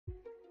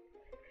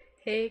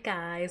Hey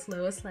guys,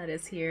 Lois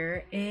Lettuce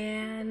here,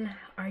 and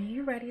are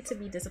you ready to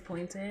be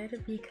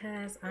disappointed?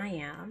 Because I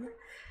am.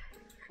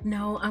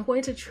 No, I'm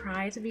going to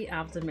try to be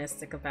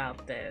optimistic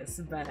about this,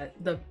 but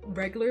the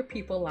regular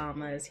people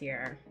llama is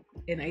here.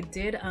 And I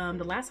did,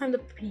 the last time the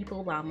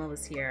people llama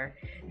was here,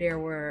 there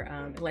were,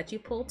 it let you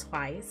pull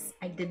twice.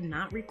 I did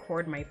not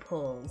record my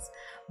pulls,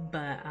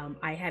 but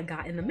I had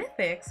gotten the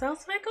mythic, so I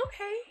was like,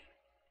 okay,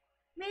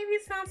 maybe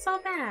it's not so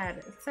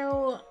bad.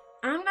 So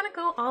I'm gonna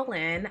go all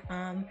in.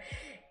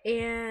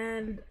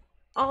 And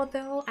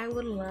although I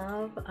would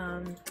love,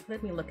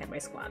 let me look at my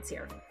squads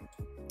here.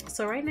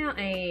 So right now,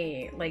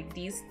 I like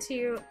these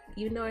two,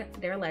 you know,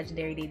 they're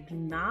legendary. They do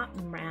not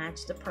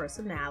match the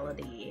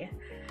personality.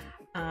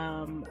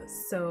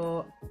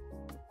 So,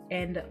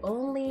 and the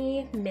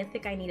only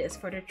mythic I need is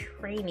for the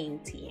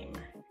training team.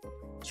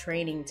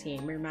 Training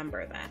team,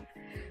 remember that.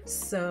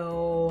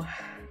 So,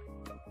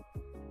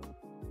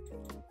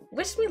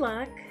 wish me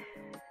luck.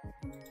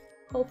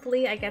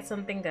 Hopefully I get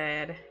something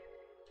good.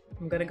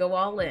 I'm gonna go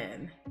all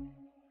in.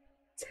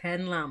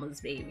 10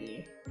 llamas,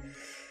 baby.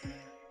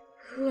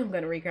 Whew, I'm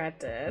gonna regret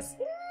this.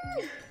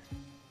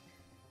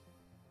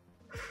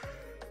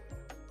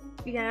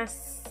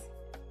 Yes,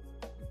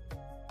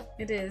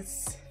 it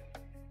is.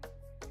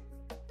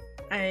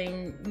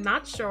 I'm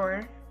not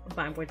sure, but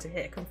I'm going to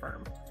hit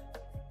confirm.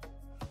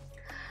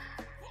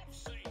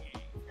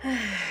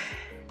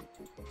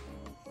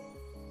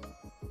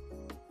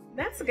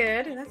 That's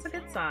good. That's a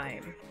good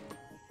sign.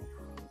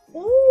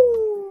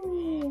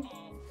 Ooh.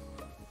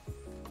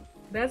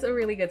 That's a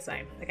really good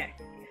sign. Okay.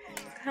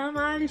 Come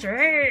on,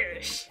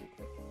 Trish.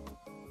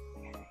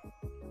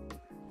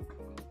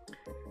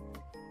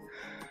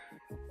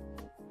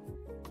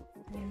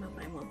 Name up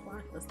my more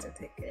blockbuster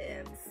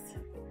tickets.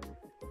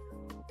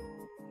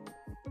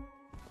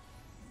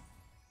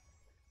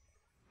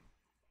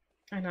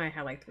 I know I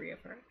have like 3 of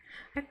her.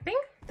 I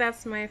think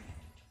that's my...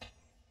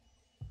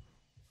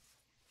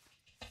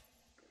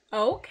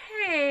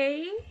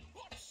 Okay.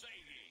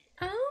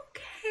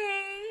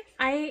 Okay.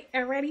 I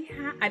already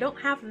have... I don't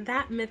have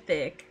that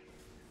mythic.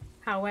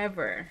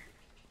 However,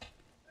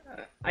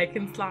 I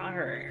can slot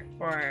her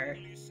or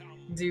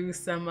do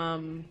some,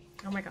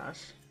 oh my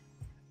gosh.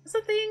 What's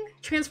the thing?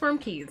 Transform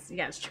keys.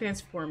 Yes,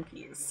 transform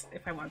keys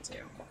if I want to.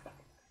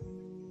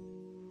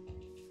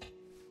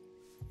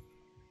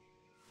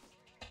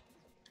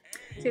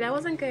 See, that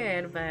wasn't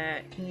good,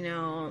 but you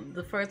know,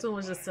 the first one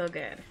was just so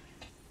good.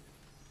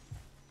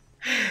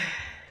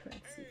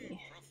 Let's see.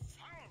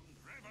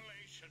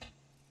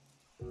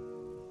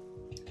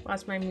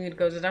 Watch my mood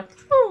go to the...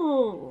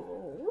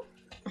 Ooh.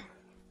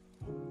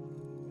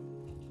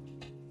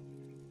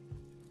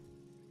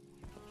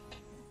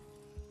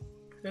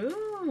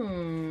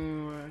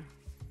 Ooh.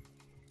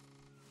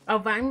 Oh,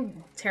 but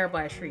I'm terrible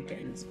at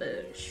shurikens,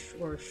 but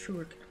or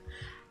shuriken.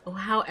 Oh,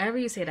 however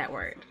you say that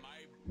word.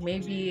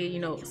 Maybe, you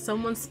know,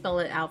 someone spell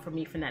it out for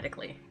me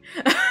phonetically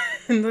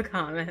in the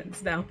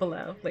comments down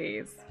below,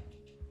 please.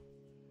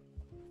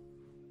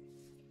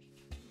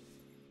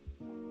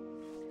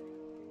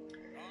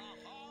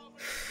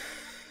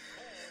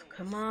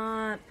 Come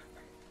on.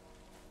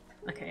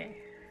 Okay.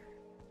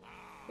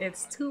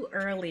 It's too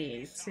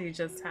early to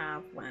just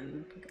have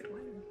one good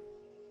one.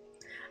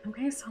 I'm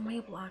getting so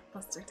many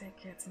blockbuster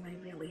tickets and I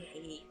really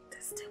hate the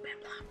stupid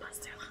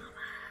blockbuster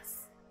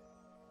llamas.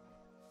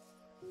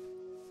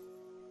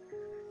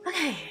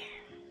 Okay.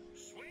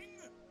 Swing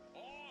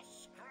or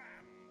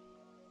scram.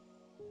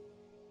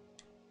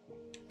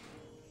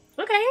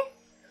 Okay.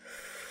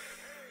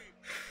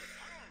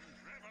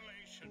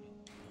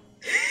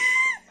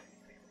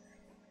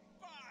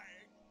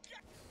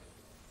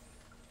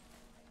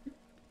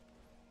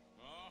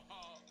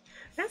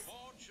 That's...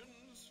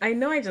 I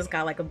know I just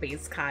got like a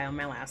base Kai on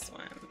my last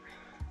one,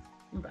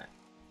 but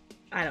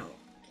I don't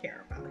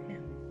care about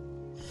him.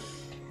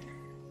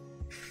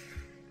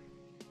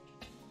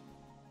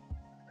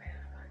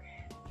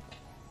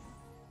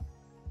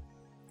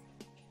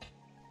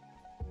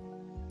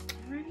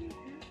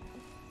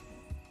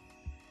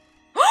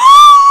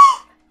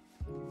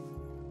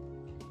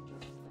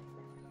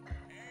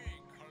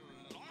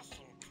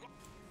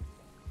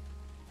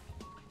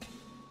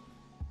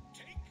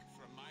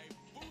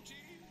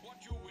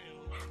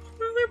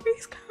 Another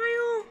base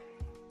Kyle.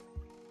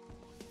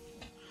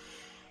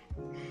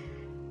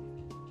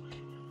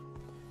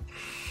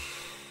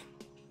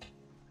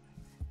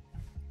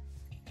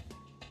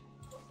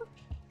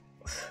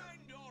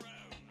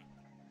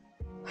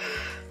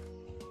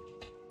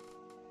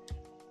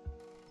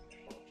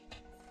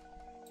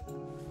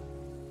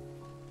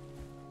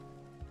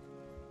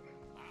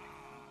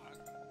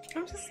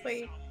 I'm just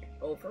like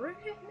over it.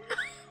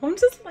 I'm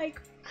just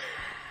like,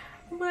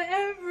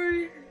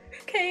 whatever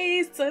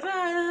case,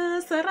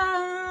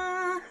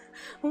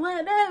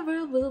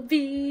 whatever will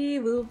be,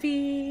 will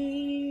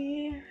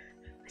be.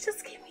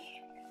 Just give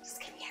me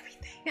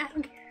everything. I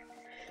don't care.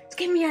 Just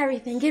give me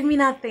everything. Give me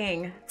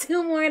nothing.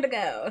 2 more to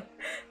go.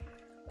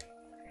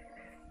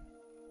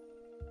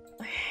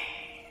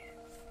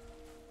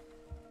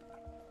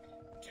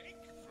 Take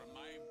from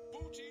my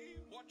booty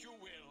what you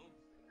will.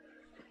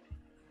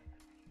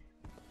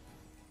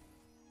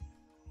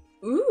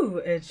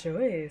 Ooh, a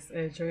choice.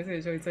 A choice,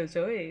 a choice, a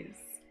choice.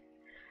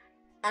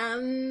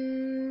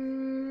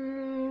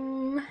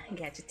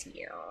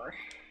 Gadgeteer.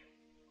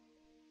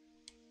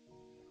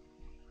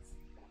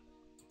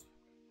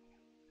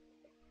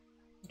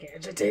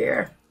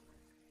 Gadgeteer.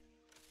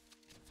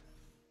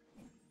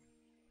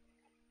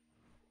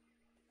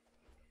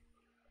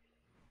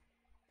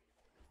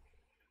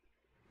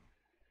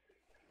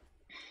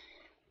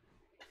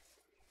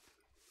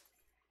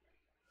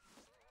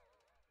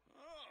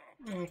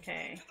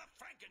 Okay.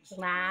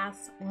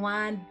 Last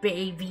one,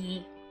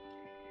 baby.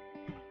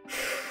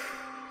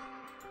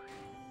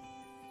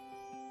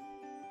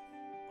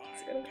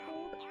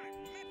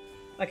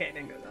 Okay,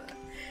 didn't go that.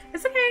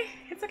 It's okay.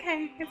 It's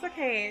okay. It's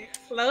okay.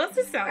 Lois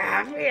is so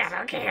happy. I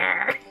don't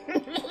care.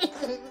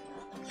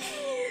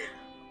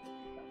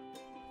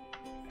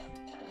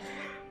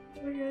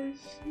 Oh my gosh.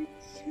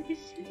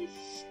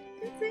 She's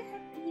so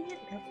happy.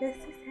 Lois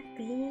is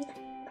happy.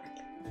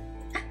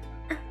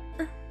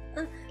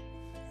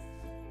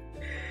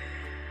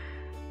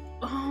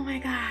 Oh my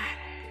god.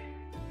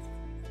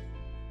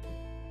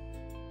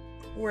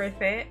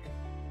 Worth it.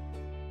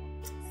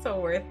 So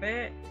worth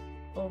it.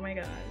 Oh my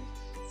gosh.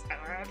 So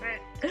worth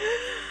it.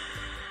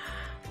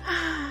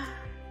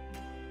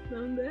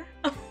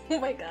 Oh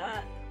my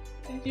god.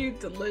 You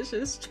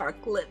delicious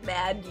chocolate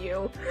man,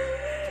 you.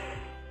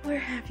 Where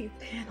have you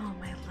been all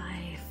my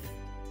life?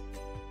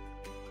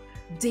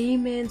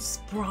 Damon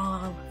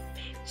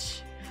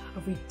Sprawlevich,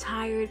 a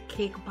retired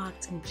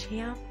kickboxing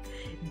champ.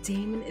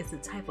 Damon is the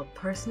type of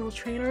personal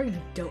trainer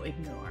you don't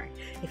ignore.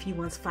 If he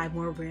wants 5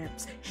 more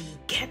reps, he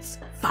gets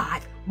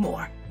 5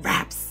 more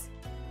reps.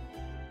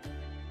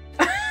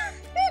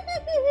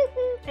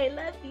 I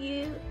love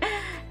you.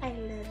 I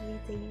love you,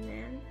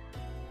 Damon.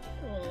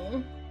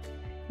 Oh.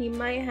 He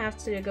might have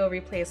to go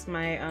replace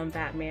my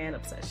Batman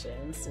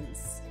obsession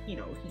since, you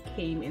know, he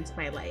came into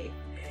my life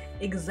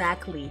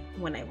exactly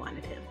when I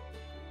wanted him.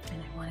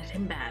 And I wanted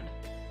him bad.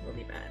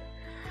 Really bad.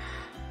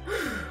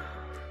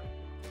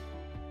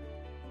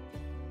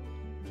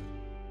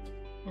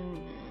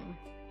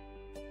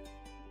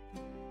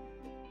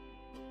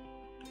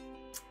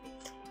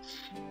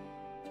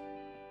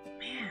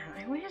 Man,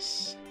 I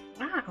wish...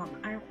 Wow,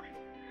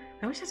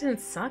 I wish I didn't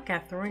suck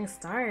at throwing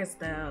stars,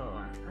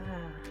 though.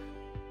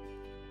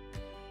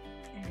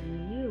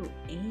 And you,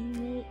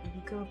 Amy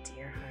Eagle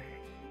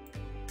Deerheart.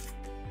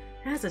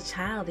 As a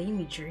child,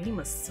 Amy dreamed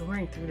of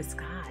soaring through the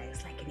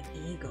skies like an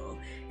eagle,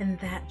 and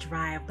that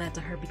drive led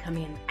to her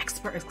becoming an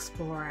expert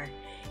explorer.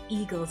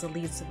 Eagle is a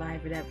lead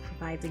survivor that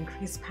provides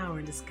increased power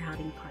in the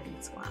scouting party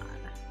squad.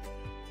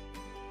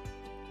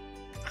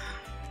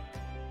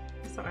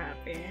 So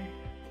happy.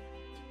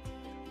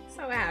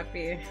 So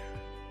happy.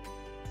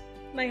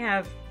 I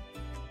have.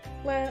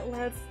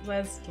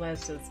 Let's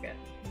just get.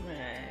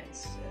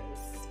 Let's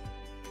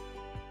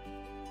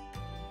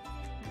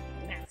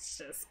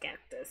just get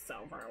this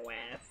over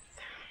with.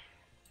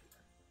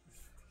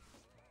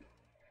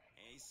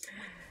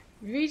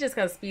 We just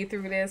gotta speed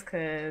through this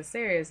because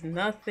there is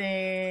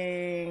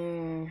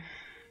nothing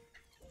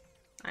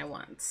I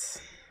want.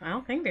 I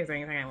don't think there's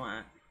anything I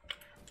want.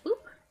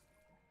 Oop.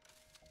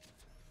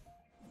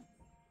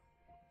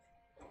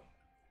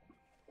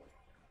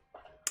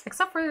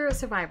 Except for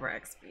Survivor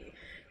XP.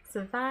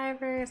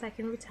 Survivors, I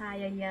can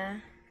retire ya.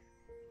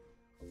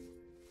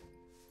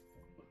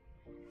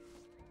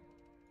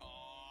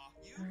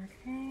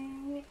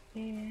 Okay,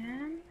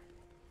 and...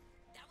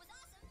 That was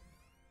awesome.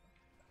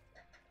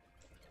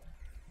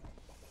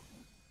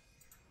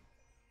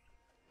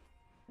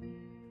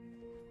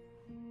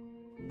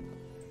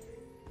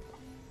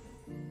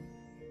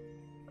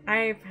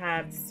 I've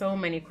had so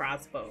many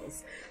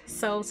crossbows.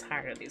 So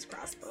tired of these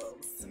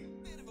crossbows.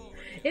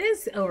 It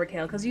is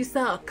overkill because you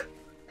suck.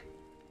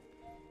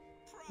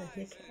 But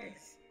who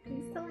cares?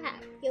 I'm so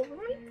happy over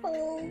my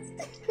post.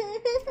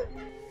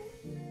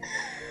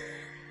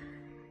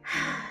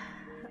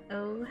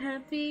 Oh,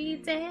 happy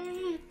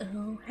day.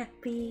 Oh,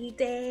 happy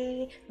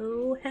day.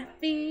 Oh,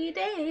 happy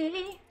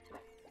day.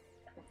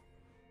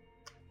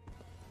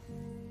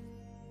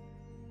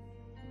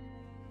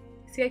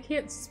 See, I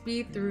can't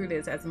speed through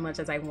this as much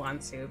as I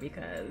want to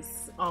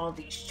because all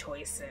these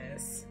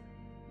choices.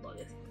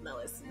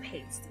 Lois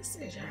hates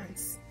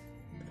decisions.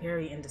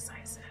 Very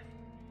indecisive.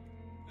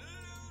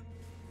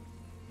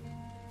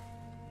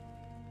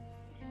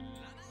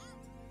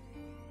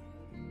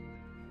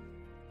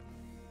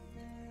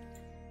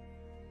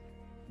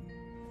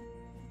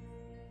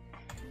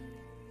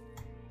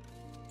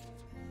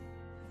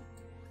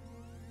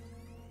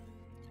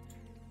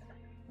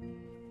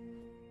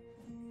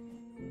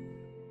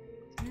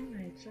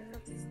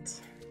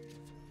 Just...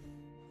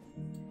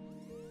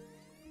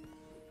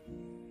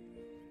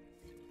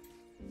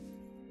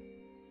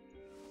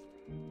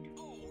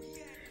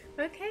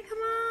 Okay, come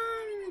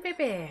on,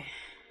 baby.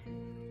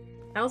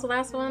 That was the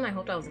last one? I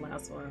hope that was the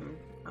last one.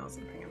 I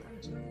wasn't paying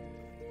attention.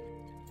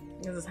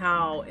 This is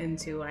how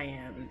into I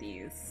am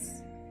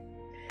these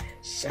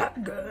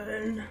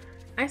shotgun.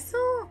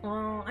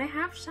 Well, I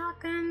have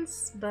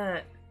shotguns,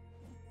 but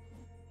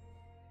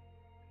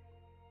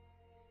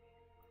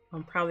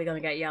I'm probably gonna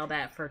get yelled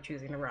at for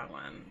choosing the wrong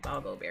one. But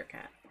I'll go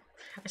Bearcat.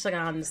 I should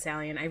have gone the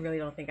Stallion. I really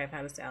don't think I've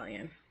had a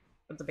Stallion,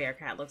 but the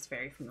Bearcat looks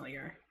very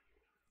familiar.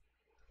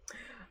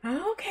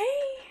 Okay,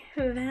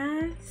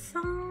 that's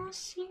all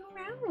she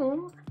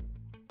wrote.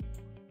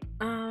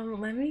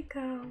 Let me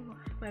go.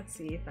 Let's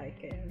see if I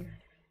can.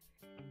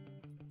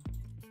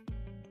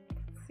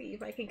 See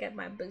if I can get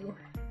my boo.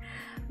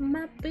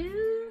 My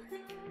boo.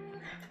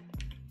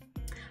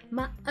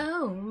 My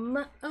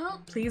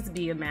oh. Please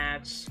be a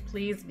match.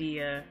 Please be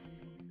a.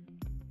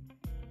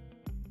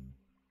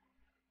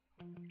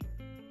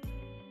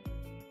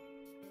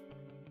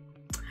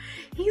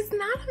 He's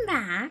not a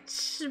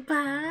match,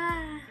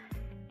 but.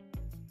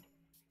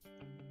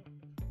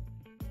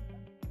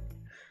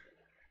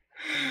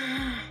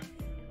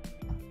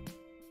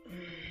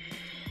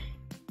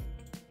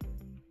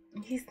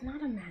 He's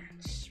not a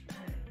match, but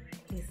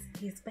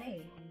he's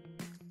bae.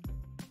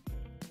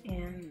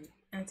 And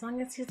as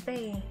long as he's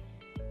bae,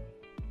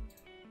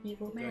 he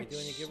will match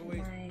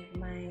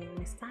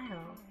my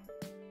style.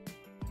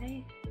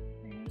 Right?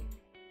 Right?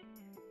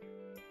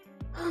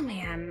 Oh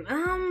man,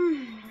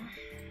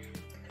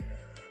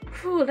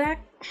 whew, that's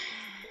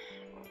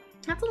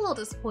a little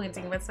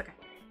disappointing, but it's okay.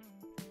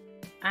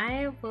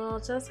 I will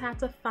just have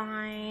to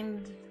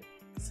find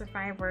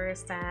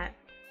survivors that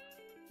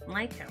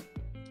like him.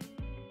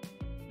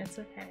 It's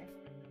okay.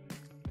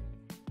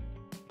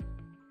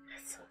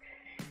 It's okay.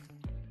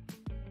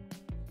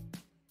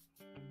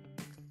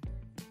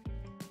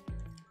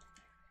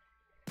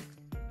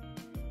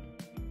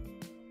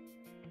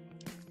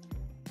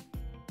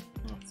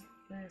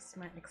 There's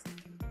my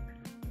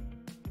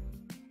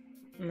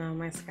no,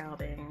 my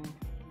scouting.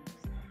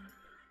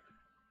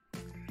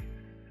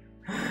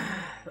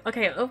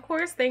 Okay, of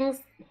course things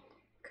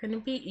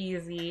couldn't be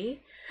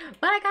easy,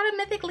 but I got a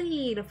mythic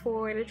lead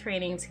for the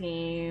training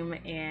team,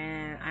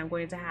 and I'm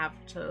going to have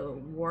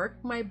to work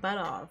my butt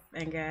off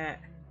and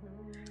get.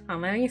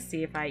 Let me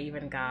see if I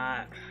even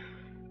got.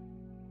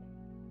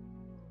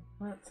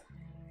 What?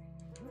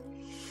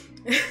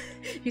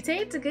 You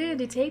take the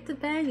good, you take the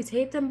bad, you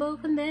take them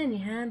both, and then you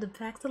hand the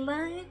facts of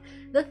life.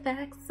 The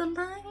facts of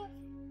life.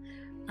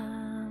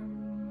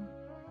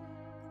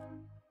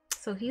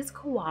 So he's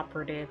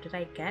cooperative. Did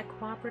I get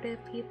cooperative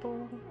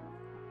people?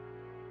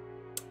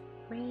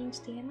 Range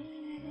damage.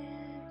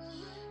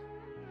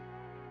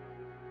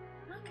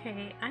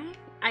 Okay,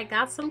 I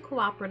got some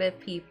cooperative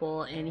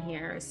people in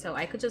here, so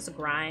I could just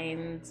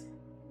grind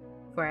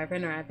forever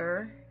and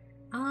ever.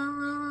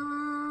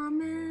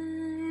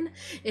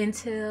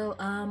 Until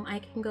I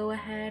can go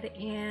ahead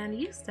and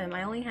use them.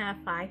 I only have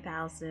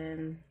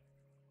 5,000.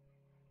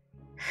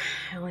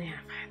 I only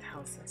have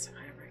 5,000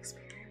 survivor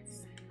experience.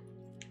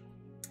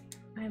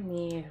 Let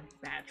me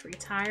battery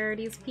tire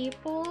these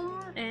people,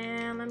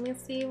 and let me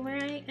see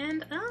where I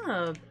end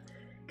up.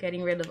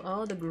 Getting rid of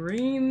all the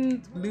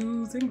greens,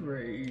 blues, and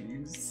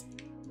grays.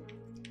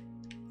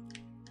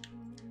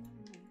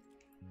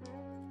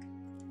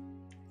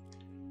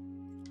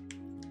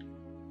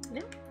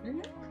 Yep.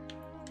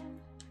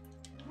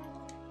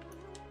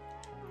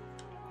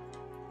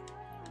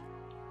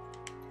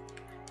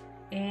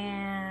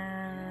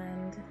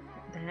 And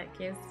that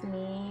gives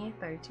me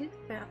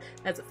 32,000.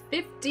 That's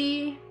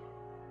 50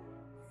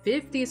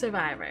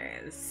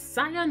 survivors.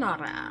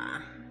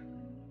 Sayonara.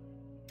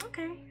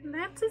 Okay,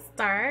 that's a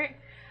start,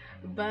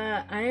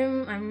 but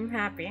I'm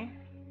happy.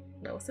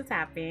 Los is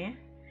happy,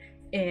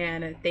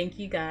 and thank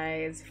you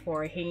guys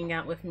for hanging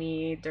out with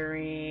me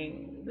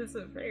during this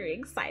very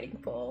exciting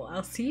poll.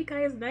 I'll see you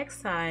guys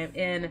next time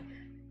in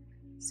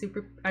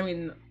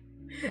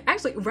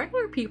actually,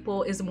 regular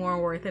people is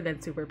more worth it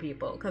than super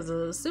people, because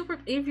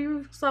if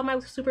you saw my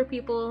super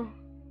people,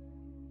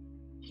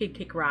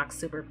 kick rock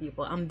super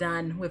people. I'm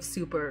done with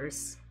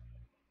supers.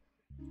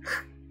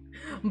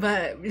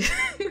 But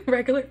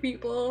regular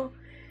people,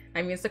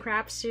 it's a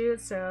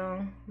crapshoot,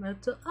 so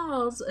let the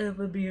odds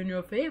ever be in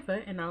your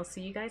favor, and I'll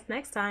see you guys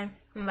next time.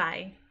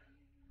 Bye.